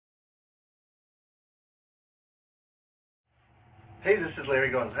Hey, this is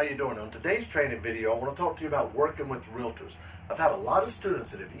Larry Guns. How you doing? On today's training video, I want to talk to you about working with realtors. I've had a lot of students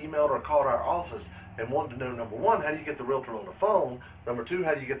that have emailed or called our office and wanted to know, number one, how do you get the realtor on the phone? Number two,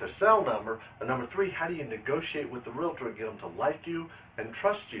 how do you get their cell number? And number three, how do you negotiate with the realtor and get them to like you and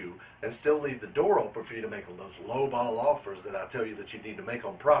trust you and still leave the door open for you to make those low-ball offers that I tell you that you need to make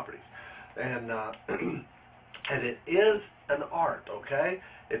on properties. And and it is an art, okay?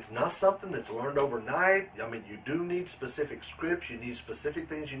 It's not something that's learned overnight. I mean, you do need specific scripts. You need specific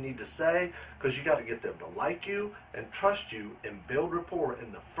things you need to say because you got to get them to like you and trust you and build rapport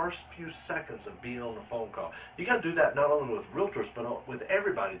in the first few seconds of being on the phone call. You got to do that not only with realtors but with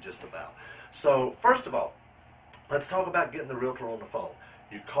everybody just about. So first of all, let's talk about getting the realtor on the phone.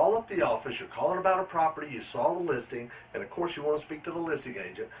 You call up the office, you're calling about a property, you saw the listing, and of course you want to speak to the listing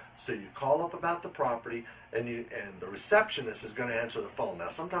agent. So you call up about the property, and the receptionist is going to answer the phone. Now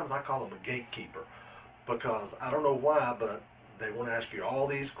sometimes I call them a gatekeeper because I don't know why, but they want to ask you all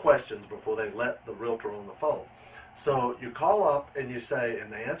these questions before they let the realtor on the phone. So you call up and you say,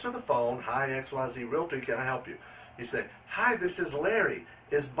 and they answer the phone, "Hi, XYZ Realty, can I help you?" You say, "Hi, this is Larry.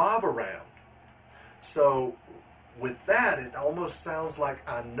 Is Bob around?" So with that, it almost sounds like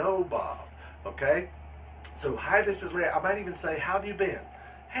I know Bob, okay? So, "Hi, this is Larry." I might even say, "How have you been?"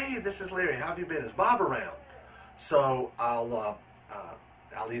 "Hey, this is Larry. How have you been? Is Bob around?" So I'll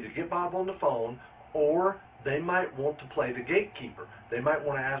either get Bob on the phone, or they might want to play the gatekeeper. They might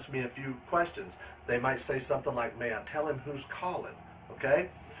want to ask me a few questions. They might say something like, "May I tell him who's calling?" Okay?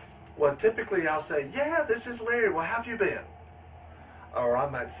 Well, typically I'll say, "Yeah, this is Larry. Well, how have you been?" Or I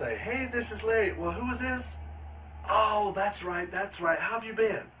might say, "Hey, this is Larry. Well, who is this?" "Oh, that's right, that's right. How have you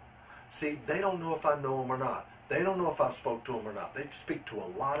been?" See, they don't know if I know them or not. They don't know if I spoke to them or not. They speak to a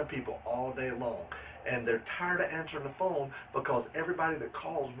lot of people all day long, and they're tired of answering the phone because everybody that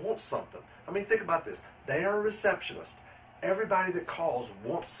calls wants something. I mean, think about this. They are a receptionist. Everybody that calls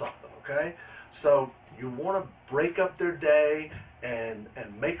wants something, okay? So you want to break up their day and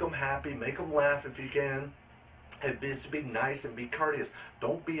make them happy, make them laugh if you can. And be nice and be courteous.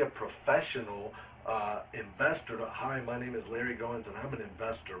 Don't be a professional investor. "Hi, my name is Larry Goins, and I'm an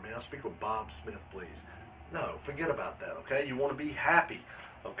investor. May I speak with Bob Smith, please?" No, forget about that, okay? You want to be happy,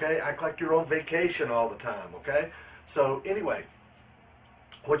 okay? Act like you're on vacation all the time, okay? So anyway,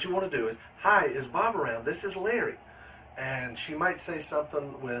 what you want to do is, "Hi, is Bob around? This is Larry." And she might say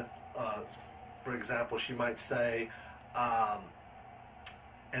something with, for example, she might say,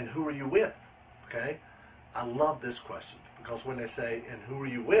 "And who are you with?" Okay? I love this question because when they say, "And who are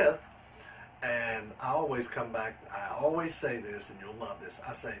you with?" and I always come back, I always say this, and you'll love this.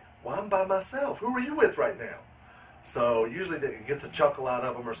 I say, "Well, I'm by myself. Who are you with right now?" So usually it gets a chuckle out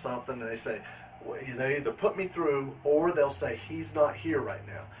of them or something, and they say, well, they either put me through or they'll say, "He's not here right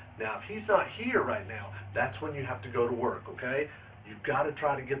now." Now, if he's not here right now, that's when you have to go to work, okay? You've got to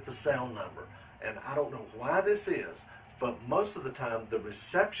try to get the cell number. And I don't know why this is, but most of the time the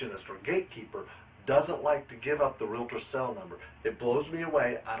receptionist or gatekeeper doesn't like to give up the realtor's cell number. It blows me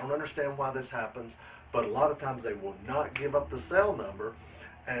away. I don't understand why this happens, but a lot of times they will not give up the cell number.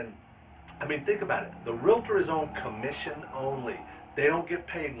 And I mean, think about it. The realtor is on commission only. They don't get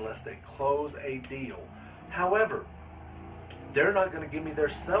paid unless they close a deal. However, they're not going to give me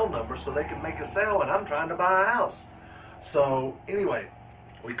their cell number so they can make a sale, and I'm trying to buy a house. So anyway,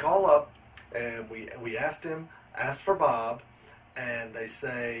 we call up and we asked for Bob, and they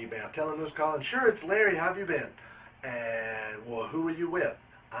say, "May I tell him who's calling?" "Sure, it's Larry. How have you been?" And, "Well, who are you with?"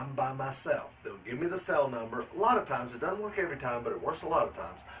 "I'm by myself." They'll give me the cell number. A lot of times, it doesn't work every time, but it works a lot of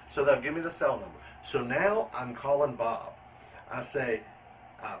times. So they'll give me the cell number. So now I'm calling Bob. I say,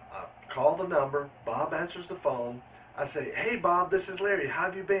 I call the number. Bob answers the phone. I say, "Hey, Bob, this is Larry. How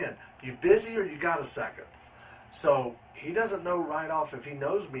have you been? You busy or you got a second?" So he doesn't know right off if he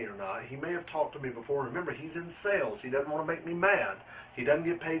knows me or not. He may have talked to me before. Remember, he's in sales. He doesn't want to make me mad. He doesn't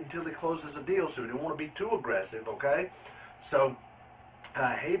get paid until he closes a deal, so he don't want to be too aggressive, okay? So,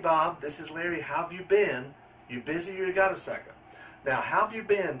 "Hey, Bob, this is Larry. How have you been? You busy or you got a second?" Now, "how have you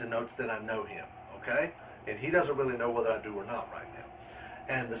been" denotes that I know him, okay? And he doesn't really know whether I do or not right now.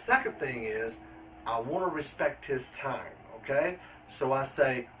 And the second thing is, I want to respect his time, okay? So I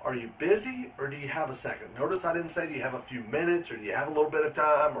say, "Are you busy or do you have a second?" Notice I didn't say, "Do you have a few minutes or do you have a little bit of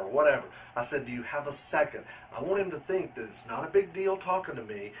time," or whatever. I said, "Do you have a second?" I want him to think that it's not a big deal talking to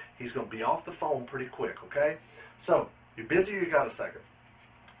me. He's going to be off the phone pretty quick, okay? So, "You busy or you got a second?"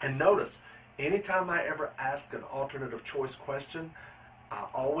 And notice, anytime I ever ask an alternative choice question, I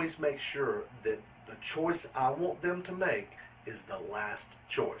always make sure that the choice I want them to make is the last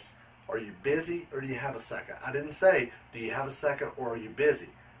choice. "Are you busy or do you have a second?" I didn't say, "Do you have a second or are you busy?"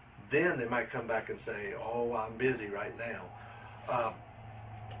 Then they might come back and say, "Oh, I'm busy right now." Um,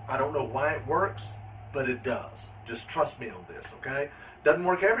 I don't know why it works, but it does. Just trust me on this, okay? Doesn't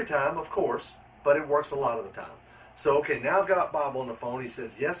work every time, of course, but it works a lot of the time. So, okay, now I've got Bob on the phone. He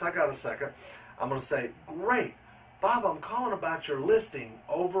says, yes, I got a second. I'm going to say, great. Bob, I'm calling about your listing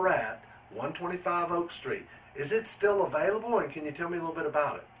over at 125 Oak Street. Is it still available, and can you tell me a little bit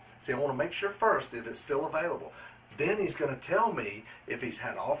about it? See, I want to make sure first if it's still available. Then he's going to tell me if he's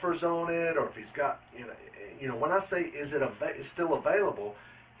had offers on it, or if he's got, when I say, is it still available,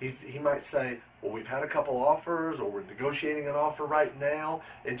 he might say, well, we've had a couple offers, or we're negotiating an offer right now.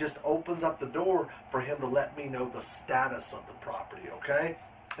 It just opens up the door for him to let me know the status of the property, okay?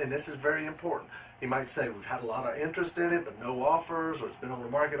 And this is very important. He might say, we've had a lot of interest in it, but no offers, or it's been on the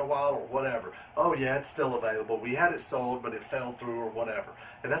market a while, or whatever. Oh, yeah, it's still available. We had it sold, but it fell through, or whatever.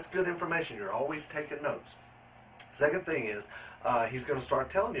 And that's good information. You're always taking notes. Second thing is, he's going to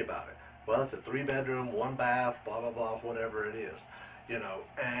start telling you about it. Well, it's a 3-bedroom, 1-bath, blah, blah, blah, whatever it is.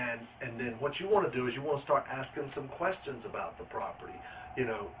 And then what you want to do is you want to start asking some questions about the property.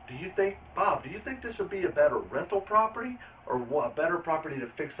 Do you think, Bob, do you think this would be a better rental property or a better property to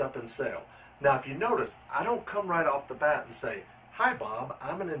fix up and sell? Now, if you notice, I don't come right off the bat and say, hi, Bob,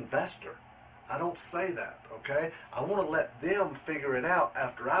 I'm an investor. I don't say that, okay? I want to let them figure it out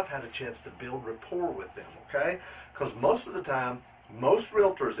after I've had a chance to build rapport with them, okay? Because most of the time, most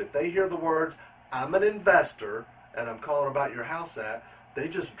realtors, if they hear the words, I'm an investor, and I'm calling about your house at, they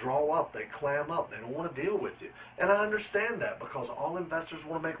just draw up, they clam up, they don't want to deal with you. And I understand that because all investors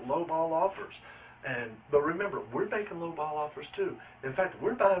want to make low-ball offers. But remember, we're making low-ball offers too. In fact,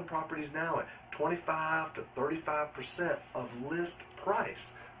 we're buying properties now at 25 to 35% of list price,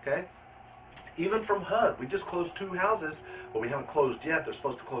 okay? Even from HUD, we just closed 2 houses. Well, we haven't closed yet. They're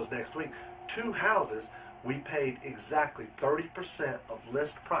supposed to close next week. 2 houses, we paid exactly 30% of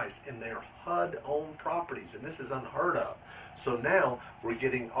list price in their HUD-owned properties, and this is unheard of. So now we're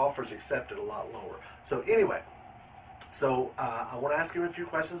getting offers accepted a lot lower. So anyway, I want to ask you a few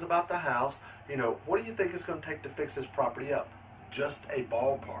questions about the house. What do you think it's going to take to fix this property up? Just a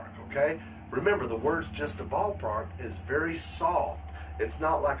ballpark, okay? Remember, the words just a ballpark is very soft. It's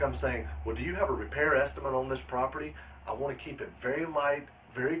not like I'm saying, well, do you have a repair estimate on this property? I want to keep it very light,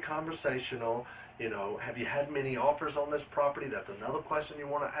 very conversational. Have you had many offers on this property? That's another question you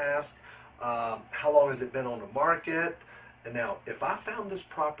want to ask. How long has it been on the market? And now, if I found this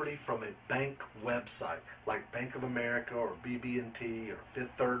property from a bank website, like Bank of America or BB&T or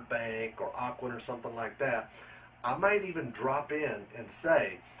Fifth Third Bank or Aquin or something like that, I might even drop in and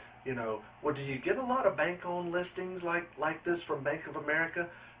say, well, do you get a lot of bank-owned listings like this from Bank of America?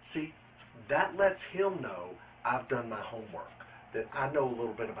 See, that lets him know I've done my homework, that I know a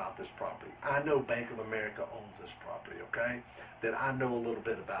little bit about this property. I know Bank of America owns this property, okay? That I know a little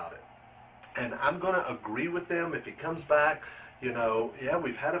bit about it. And I'm going to agree with them if he comes back, yeah,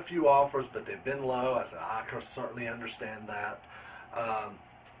 we've had a few offers, but they've been low. I said, I can certainly understand that.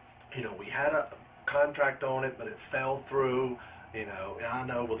 We had a contract on it, but it fell through. I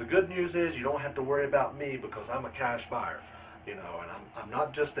know. Well, the good news is you don't have to worry about me because I'm a cash buyer, and I'm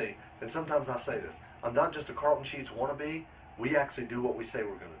not just and sometimes I say this, I'm not just a Carlton Sheets wannabe. We actually do what we say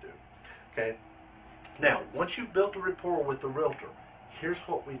we're going to do, okay? Now, once you've built a rapport with the realtor, here's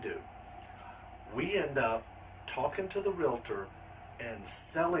what we do. We end up talking to the realtor and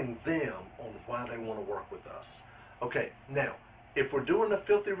selling them on why they want to work with us. Okay, now, if we're doing the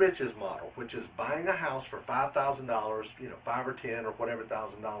Filthy Riches model, which is buying a house for $5,000, 5 or 10 or whatever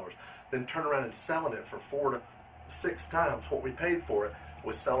 $1,000, then turn around and selling it for 4 to 6 times what we paid for it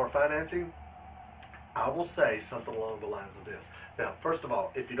with seller financing, I will say something along the lines of this. Now, first of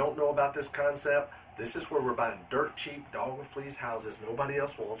all, if you don't know about this concept, this is where we're buying dirt cheap dog with fleas houses nobody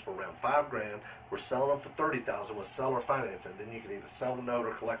else wants for around $5 grand. We're selling them for $30,000 with seller financing. Then you can either sell the note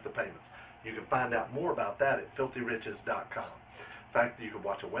or collect the payments. You can find out more about that at filthyriches.com. In fact, you can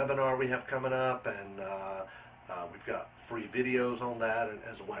watch a webinar we have coming up, and we've got free videos on that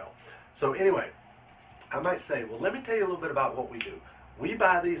as well. So anyway, I might say, well, let me tell you a little bit about what we do. We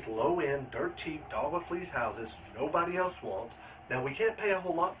buy these low-end, dirt cheap dog with fleas houses nobody else wants. Now, we can't pay a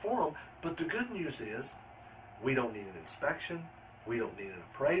whole lot for them, but the good news is we don't need an inspection. We don't need an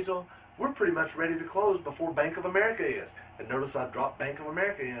appraisal. We're pretty much ready to close before Bank of America is. And notice I dropped Bank of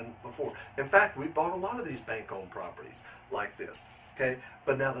America in before. In fact, we bought a lot of these bank-owned properties like this. Okay,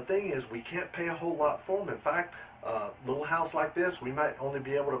 but now the thing is, we can't pay a whole lot for them. In fact, a little house like this, we might only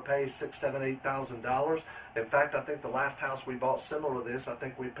be able to pay $6,000, $7,000, $8,000. In fact, I think the last house we bought similar to this, I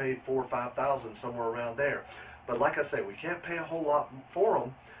think we paid $4,000 or $5,000, somewhere around there. But like I say, we can't pay a whole lot for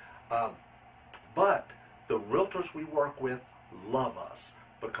them. But the realtors we work with love us.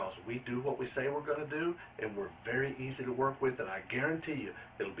 because we do what we say we're going to do, and we're very easy to work with, and I guarantee you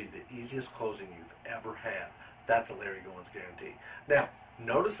it'll be the easiest closing you've ever had. That's a Larry Goins guarantee. Now,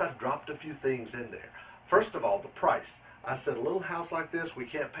 notice I've dropped a few things in there. First of all, the price. I said a little house like this, we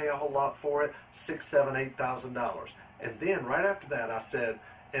can't pay a whole lot for it, $6,000, $7,000, $8,000. And then right after that, I said,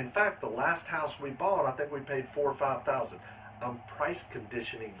 in fact, the last house we bought, I think we paid $4,000 or $5,000. I'm price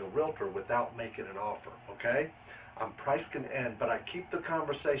conditioning the realtor without making an offer, okay? I'm but I keep the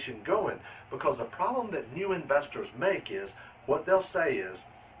conversation going, because the problem that new investors make is, what they'll say,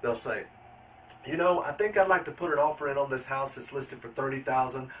 you know, I think I'd like to put an offer in on this house that's listed for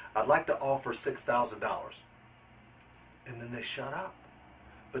 $30,000. I'd like to offer $6,000. And then they shut up.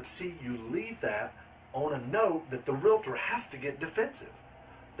 But see, you leave that on a note that the realtor has to get defensive.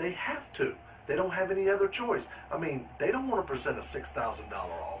 They have to. They don't have any other choice. I mean, they don't want to present a $6,000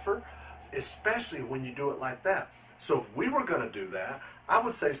 offer, especially when you do it like that. So if we were going to do that, I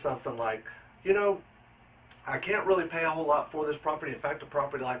would say something like, you know, I can't really pay a whole lot for this property. In fact, a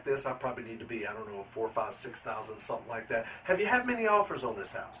property like this, I probably need to be, I don't know, 4, 5, 6,000, something like that. Have you had many offers on this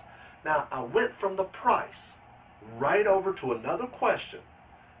house? Now, I went from the price right over to another question.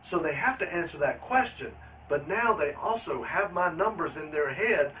 So they have to answer that question, but now they also have my numbers in their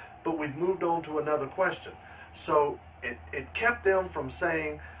head, but we've moved on to another question. So it kept them from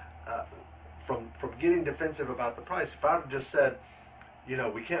saying, from getting defensive about the price. If I had just said, you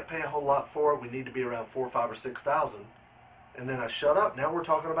know, we can't pay a whole lot for it, we need to be around 4, 5, or 6,000, and then I shut up, now we're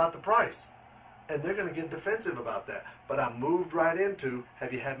talking about the price. And they're going to get defensive about that. But I moved right into,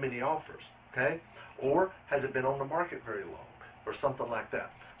 have you had many offers, okay? Or has it been on the market very long, or something like that.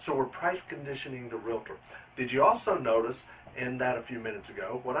 So we're price conditioning the realtor. Did you also notice in that a few minutes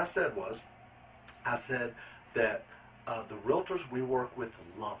ago, what I said was, I said that the realtors we work with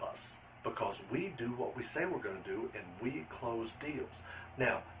love us because we do what we say we're going to do, and we close deals.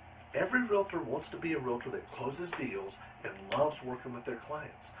 Now, every realtor wants to be a realtor that closes deals and loves working with their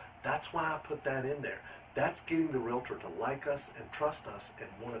clients. That's why I put that in there. That's getting the realtor to like us and trust us and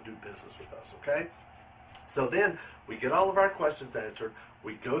want to do business with us, okay? So then we get all of our questions answered,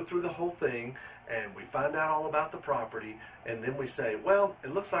 we go through the whole thing, and we find out all about the property, and then we say, well,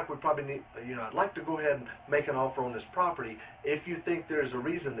 it looks like we probably need, you know, I'd like to go ahead and make an offer on this property if you think there's a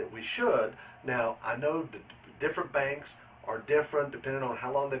reason that we should. Now, I know the different banks are different depending on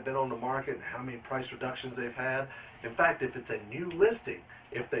how long they've been on the market and how many price reductions they've had. In fact, if it's a new listing,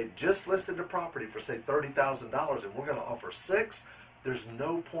 if they just listed the property for, say, $30,000 and we're going to offer $6,000, there's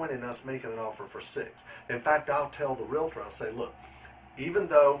no point in us making an offer for $6,000. In fact, I'll tell the realtor, I'll say, look, even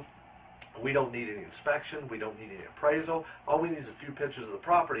though we don't need any inspection, we don't need any appraisal, all we need is a few pictures of the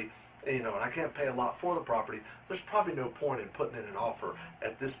property, you know, and I can't pay a lot for the property, there's probably no point in putting in an offer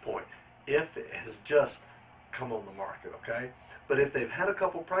at this point if it has just come on the market, okay? But if they've had a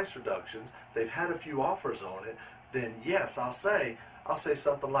couple price reductions, they've had a few offers on it, then yes, I'll say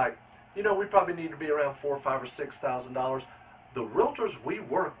something like, you know, we probably need to be around $4,000 or $5,000 or $6,000. The realtors we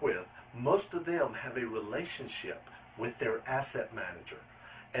work with, most of them have a relationship with their asset manager,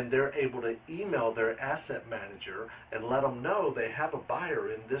 and they're able to email their asset manager and let them know they have a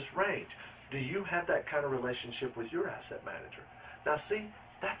buyer in this range. Do you have that kind of relationship with your asset manager? Now see,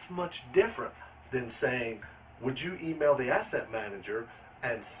 that's much different than saying, would you email the asset manager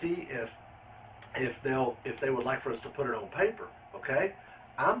and see if they would like for us to put it on paper, okay?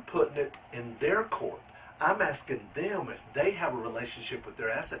 I'm putting it in their court. I'm asking them if they have a relationship with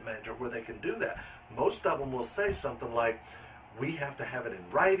their asset manager where they can do that. Most of them will say something like, we have to have it in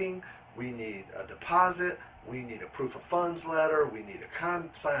writing, we need a deposit, we need a proof of funds letter, we need a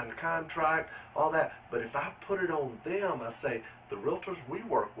signed contract, all that. But if I put it on them, I say, the realtors we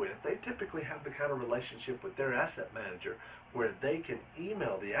work with, they typically have the kind of relationship with their asset manager where they can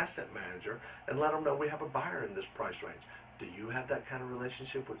email the asset manager and let them know we have a buyer in this price range. Do you have that kind of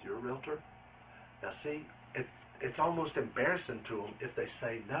relationship with your realtor? Now see, it's almost embarrassing to them if they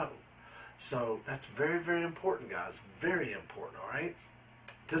say no. So that's very, very important, guys. Very important, all right?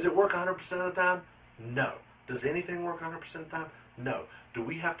 Does it work 100% of the time? No. Does anything work 100% of the time? No. Do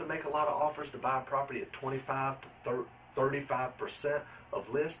we have to make a lot of offers to buy a property at 25 to 35% of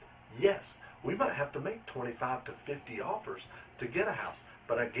list? Yes. We might have to make 25 to 50 offers to get a house.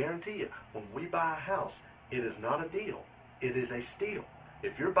 But I guarantee you, when we buy a house, it is not a deal. It is a steal.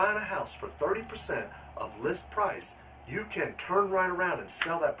 If you're buying a house for 30% of list price, you can turn right around and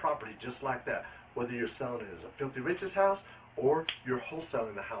sell that property just like that, whether you're selling it as a Filthy Rich's house or you're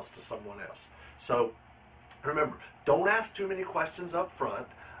wholesaling the house to someone else. So remember, don't ask too many questions up front,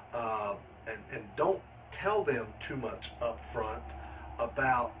 and don't tell them too much up front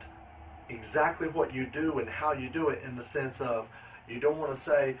about exactly what you do and how you do it, in the sense of, You don't want to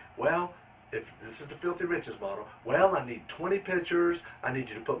say, well, if this is the Filthy Riches model, well, I need 20 pictures, I need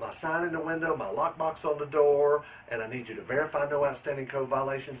you to put my sign in the window, my lockbox on the door, and I need you to verify no outstanding code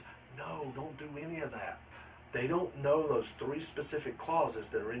violations. No, don't do any of that. They don't know those 3 specific clauses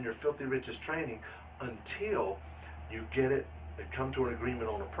that are in your Filthy Riches training until you get it and come to an agreement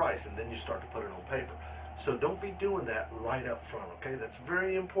on a price, and then you start to put it on paper. So don't be doing that right up front, okay? That's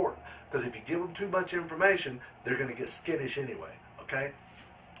very important, because if you give them too much information, they're going to get skittish anyway, okay?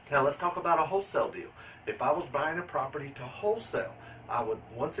 Now let's talk about a wholesale deal. If I was buying a property to wholesale, I would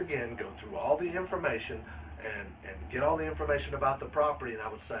once again go through all the information and get all the information about the property, and I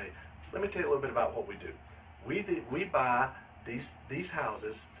would say, let me tell you a little bit about what we do. We buy these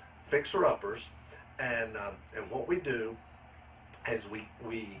houses, fixer-uppers, and what we do is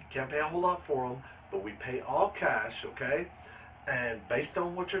we can't pay a whole lot for them, but we pay all cash, okay? And based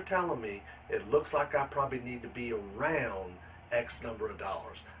on what you're telling me, it looks like I probably need to be around X number of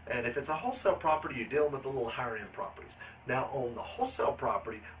dollars. And if it's a wholesale property, you're dealing with a little higher end properties. Now on the wholesale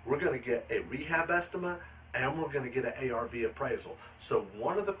property, we're going to get a rehab estimate and we're going to get an ARV appraisal. So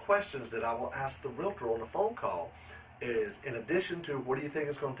one of the questions that I will ask the realtor on the phone call is, in addition to what do you think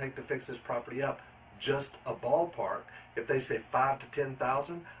it's going to take to fix this property up, just a ballpark. If they say 5 to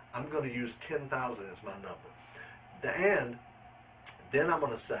 10,000, I'm going to use 10,000 as my number. And then I'm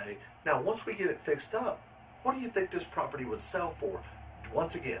going to say, now once we get it fixed up, what do you think this property would sell for?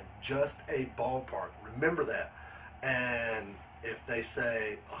 Once again, just a ballpark. Remember that. And if they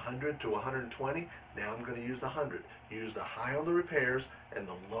say 100 to 120, now I'm going to use the 100. Use the high on the repairs and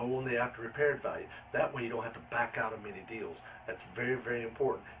the low on the after repaired value. That way you don't have to back out of many deals. That's very, very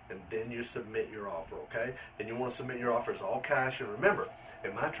important. And then you submit your offer, okay? And you want to submit your offer as all cash. And remember,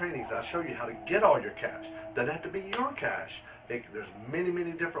 in my trainings, I show you how to get all your cash. It doesn't have to be your cash. There's many,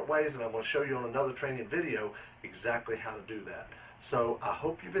 many different ways, and I'm going to show you on another training video exactly how to do that. So I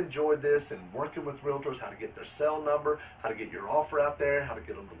hope you've enjoyed this and working with realtors, how to get their cell number, how to get your offer out there, how to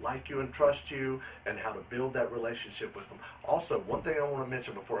get them to like you and trust you, and how to build that relationship with them. Also, one thing I want to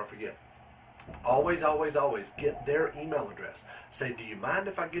mention before I forget, always, always, always get their email address. Say, do you mind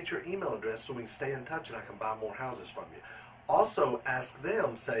if I get your email address so we can stay in touch and I can buy more houses from you? Also, ask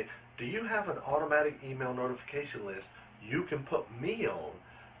them, say, do you have an automatic email notification list you can put me on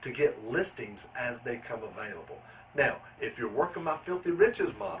to get listings as they come available? Now, if you're working my Filthy Riches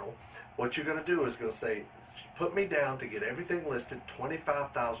model, what you're going to do is going to say, put me down to get everything listed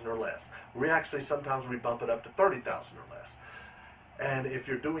 25,000 or less. Sometimes we bump it up to 30,000 or less. And if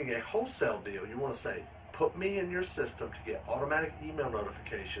you're doing a wholesale deal, you want to say, put me in your system to get automatic email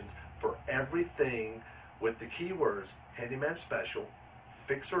notifications for everything with the keywords handyman special,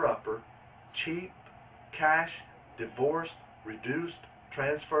 fixer-upper, cheap, cash, divorced, reduced,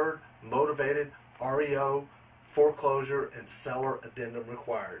 transferred, motivated, REO, foreclosure, and seller addendum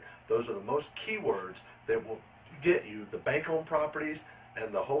required. Those are the most keywords that will get you the bank-owned properties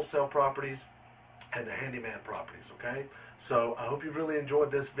and the wholesale properties and the handyman properties, okay? So I hope you really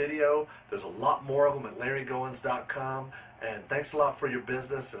enjoyed this video. There's a lot more of them at LarryGoins.com, and thanks a lot for your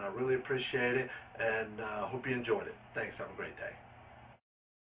business, and I really appreciate it, and hope you enjoyed it. Thanks. Have a great day.